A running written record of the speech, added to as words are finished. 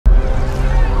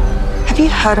you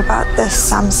heard about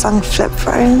this Samsung flip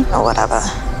phone or whatever?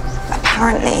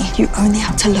 Apparently, you only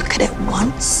have to look at it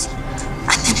once,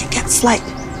 and then it gets like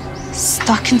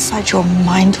stuck inside your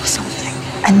mind or something.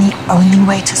 And the only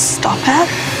way to stop it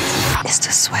is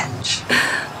to switch.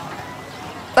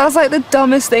 That's like the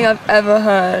dumbest thing I've ever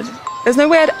heard. There's no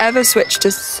way I'd ever switch to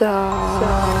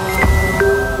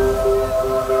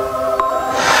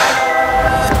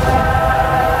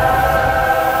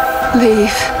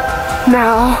Leave.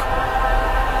 Now.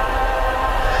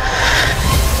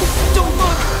 Don't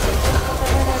look!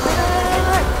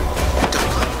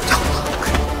 Don't look.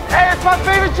 Hey, it's my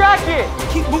favorite jacket!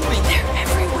 Keep moving. They're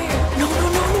everywhere. No.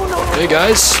 Hey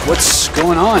guys, what's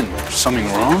going on?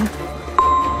 Something wrong?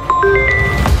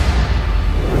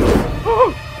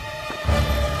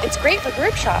 It's great for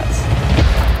group shots.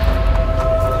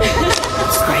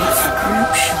 It's great for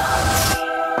group shots.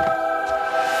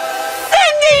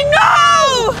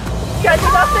 No! Guys, we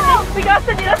got Cindy. We got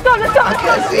Cindy. Let's go. I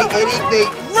can't see anything.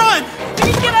 Run!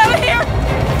 We can get out of here.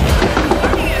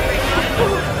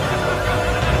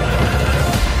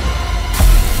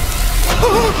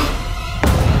 Don't look.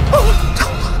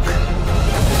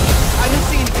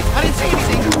 I didn't see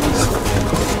anything.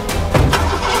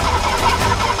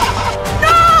 No!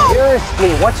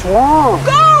 Seriously, what's wrong?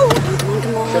 Go!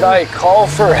 Should I call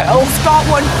for help? Got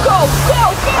one. Go!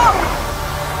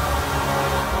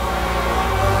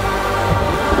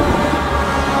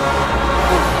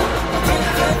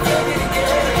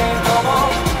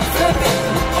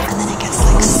 And then it gets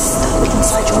like stuck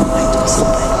inside your mind or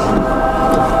something.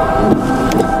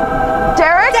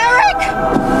 Derek?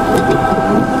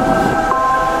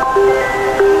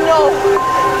 No.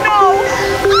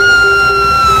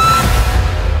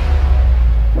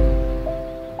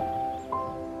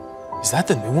 Is that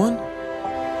the new one?